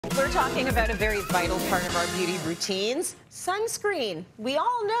We're talking about a very vital part of our beauty routines, sunscreen. We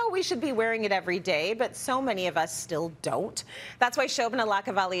all know we should be wearing it every day, but so many of us still don't. That's why Shobana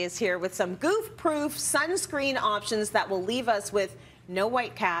Lakkavally is here with some goof-proof sunscreen options that will leave us with no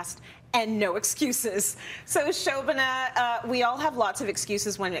white cast and no excuses. So Shobana, we all have lots of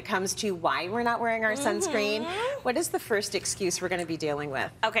excuses when it comes to why we're not wearing our sunscreen. What is the first excuse we're going to be dealing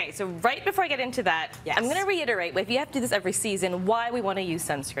with? Okay, so right before I get into that, I'm going to reiterate, if you have to do this every season, why we want to use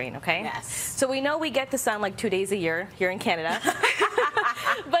sunscreen, okay? Yes. So we know we get the sun like 2 days a year here in Canada,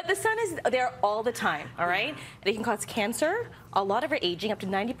 but the sun is there all the time, all right? And it can cause cancer, a lot of our aging, up to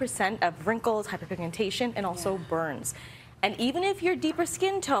 90% of wrinkles, hyperpigmentation, and also burns. And even if you're deeper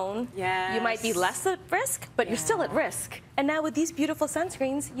skin tone, you might be less at risk, but you're still at risk. And now with these beautiful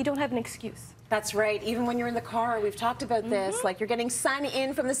sunscreens, you don't have an excuse. That's right. Even when you're in the car, we've talked about this. Like, you're getting sun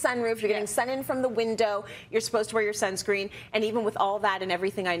in from the sunroof, you're getting sun in from the window, you're supposed to wear your sunscreen. And even with all that and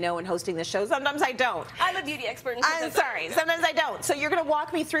everything I know and hosting the show, sometimes I don't. I'm a beauty expert. I'm sorry, sometimes I don't. So you're going to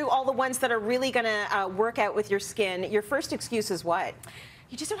walk me through all the ones that are really going to work out with your skin. Your first excuse is what?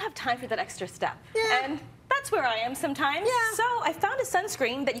 You just don't have time for that extra step. Yeah. And that's where I am sometimes. Yeah. So I found a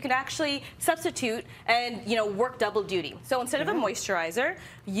sunscreen that you can actually substitute and, you know, work double duty. So instead of a moisturizer,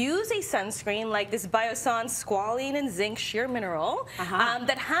 use a sunscreen like this Biossance Squalene and Zinc Sheer Mineral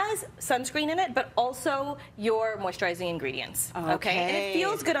that has sunscreen in it, but also your moisturizing ingredients. Okay. And it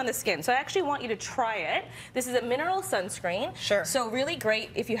feels good on the skin. So I actually want you to try it. This is a mineral sunscreen. Sure. So really great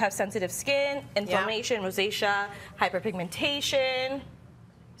if you have sensitive skin, inflammation, rosacea, hyperpigmentation.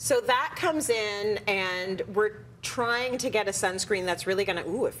 So that comes in, and we're trying to get a sunscreen that's really gonna,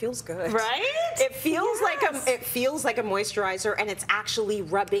 ooh, it feels good. Right? It feels like a moisturizer, and it's actually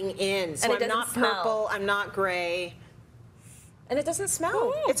rubbing in. So and I'm not purple, I'm not gray. And it doesn't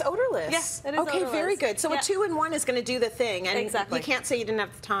smell. It's odorless. Yes, it is odorless. Okay, very good. So a 2-in-1 is going to do the thing, and you can't say you didn't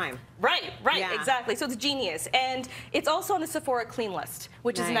have the time. Right, exactly. So it's genius. And it's also on the Sephora clean list,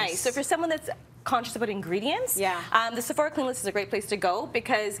 which is nice. So for someone that's conscious about ingredients, the Sephora clean list is a great place to go,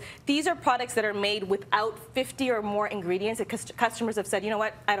 because these are products that are made without 50 or more ingredients that customers have said, you know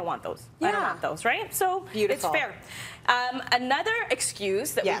what, I don't want those. I don't want those, right? So it's fair. Another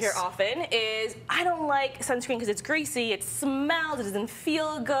excuse that we hear often is, I don't like sunscreen because it's greasy, it smells, it doesn't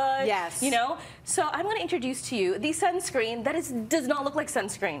feel good. Yes. You know? So I'm going to introduce to you the sunscreen that does not look like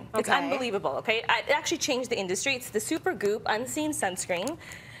sunscreen. It's unbelievable, okay? It actually changed the industry. It's the Super Goop Unseen Sunscreen.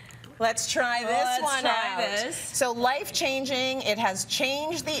 Let's try this one out. So life-changing, it has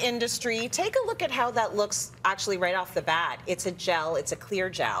changed the industry. Take a look at how that looks actually right off the bat. It's a gel, it's a clear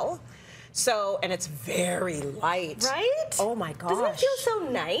gel. So, and it's very light. Right? Oh my gosh. Doesn't it feel so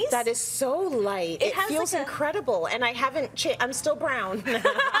nice? That is so light. It feels incredible, and I haven't changed. I'm still brown.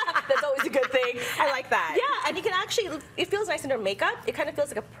 That's always a good thing. I like that. Yeah, and you can actually, it feels nice under makeup. It kind of feels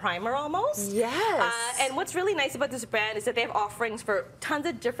like a primer almost. Yes. And what's really nice about this brand is that they have offerings for tons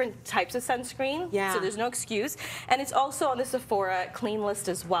of different types of sunscreen. Yeah. So there's no excuse. And it's also on the Sephora clean list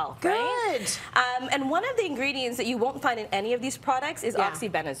as well. Good. Right? And one of the ingredients that you won't find in any of these products is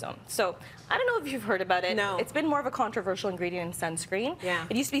oxybenzone. So I don't know if you've heard about it. No. It's been more of a controversial ingredient in sunscreen. Yeah.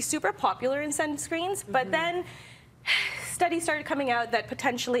 It used to be super popular in sunscreens, but then studies started coming out that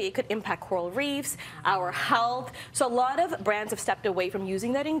potentially it could impact coral reefs, our health. So a lot of brands have stepped away from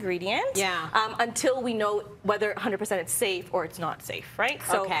using that ingredient until we know whether 100% it's safe or it's not safe, right?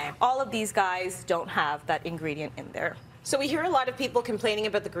 So all of these guys don't have that ingredient in there. So we hear a lot of people complaining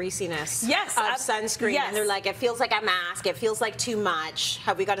about the greasiness of sunscreen, and they're like, it feels like a mask, it feels like too much.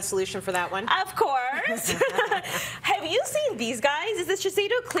 Have we got a solution for that one? Of course. Have you seen these guys? Is this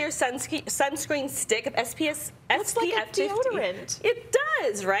Shiseido Clear Sunscreen Stick of SPF It's like a deodorant. It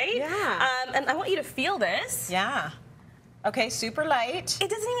does, right? Yeah. And I want you to feel this. Yeah. Okay, super light. It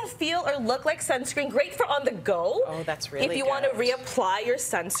doesn't even feel or look like sunscreen. Great for on the go. Oh, that's really good. If you want to reapply your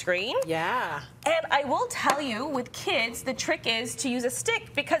sunscreen. Yeah. And I will tell you, with kids, the trick is to use a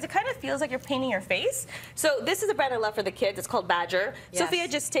stick, because it kind of feels like you're painting your face. So this is a brand I love for the kids. It's called Badger. Yes. Sophia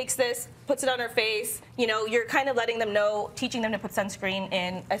just takes this, puts it on her face. You know, you're kind of letting them know, teaching them to put sunscreen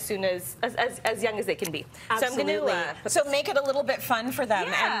in as soon as young as they can be. Absolutely. So I'm going to make it a little bit fun for them.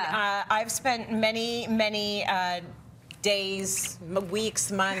 Yeah. And I've spent many days,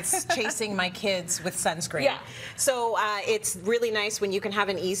 weeks, months chasing my kids with sunscreen. Yeah. So it's really nice when you can have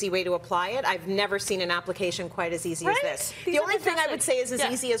an easy way to apply it. I've never seen an application quite as easy as this. The only thing I would say is as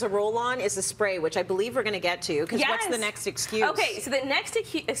easy as a roll-on is a spray, which I believe we're going to get to, because what's the next excuse? Okay, so the next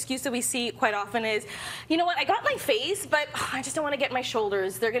excuse that we see quite often is, you know what, I got my face, but I just don't want to get my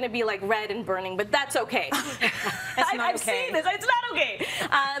shoulders. They're going to be like red and burning, but that's okay. I've seen this. It's not okay.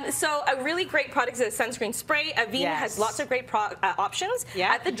 So a really great product is a sunscreen spray. Avena has lots lots of great options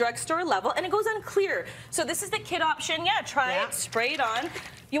at the drugstore level, and it goes on clear. So this is the kid option. Yeah, try it, spray it on.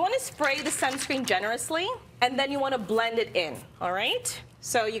 You want to spray the sunscreen generously, and then you want to blend it in, all right?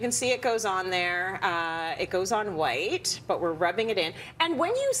 So you can see it goes on there. It goes on white, but we're rubbing it in. And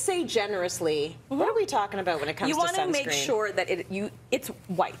when you say generously, what are we talking about when it comes to sunscreen? You want to make sure that it's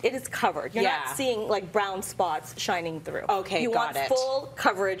white. It is covered. You're not seeing like brown spots shining through. Okay, you got want full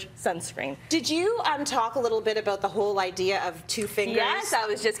coverage sunscreen. Did you talk a little bit about the whole idea of 2 fingers? Yes, I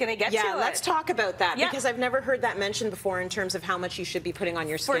was just going to get to it. Yeah, let's talk about that because I've never heard that mentioned before in terms of how much you should be putting on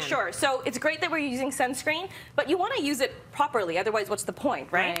your skin. For sure. So it's great that we're using sunscreen, but you want to use it properly. Otherwise, what's the point,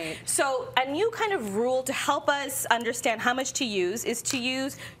 right? So a new kind of rule to help us understand how much to use is to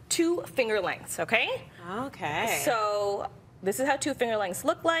use 2 finger lengths, okay? Okay. So this is how 2 finger lengths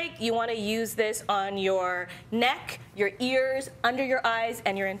look like. You want to use this on your neck, your ears, under your eyes,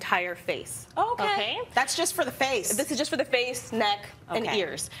 and your entire face. Okay. That's just for the face. This is just for the face, neck, and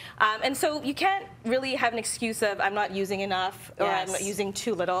ears. And so you can't really have an excuse of I'm not using enough or I'm not using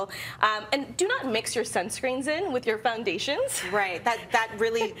too little. And do not mix your sunscreens in with your foundations. Right. That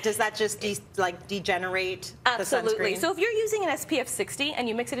really, does that just degenerate the sunscreen? Absolutely. So if you're using an SPF 60 and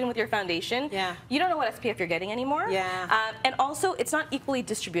you mix it in with your foundation, you don't know what SPF you're getting anymore. And also, it's not equally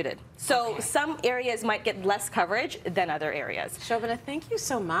distributed. So some areas might get less coverage than other areas. Shobana, thank you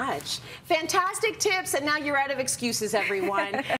so much. Fantastic tips, and now you're out of excuses, everyone.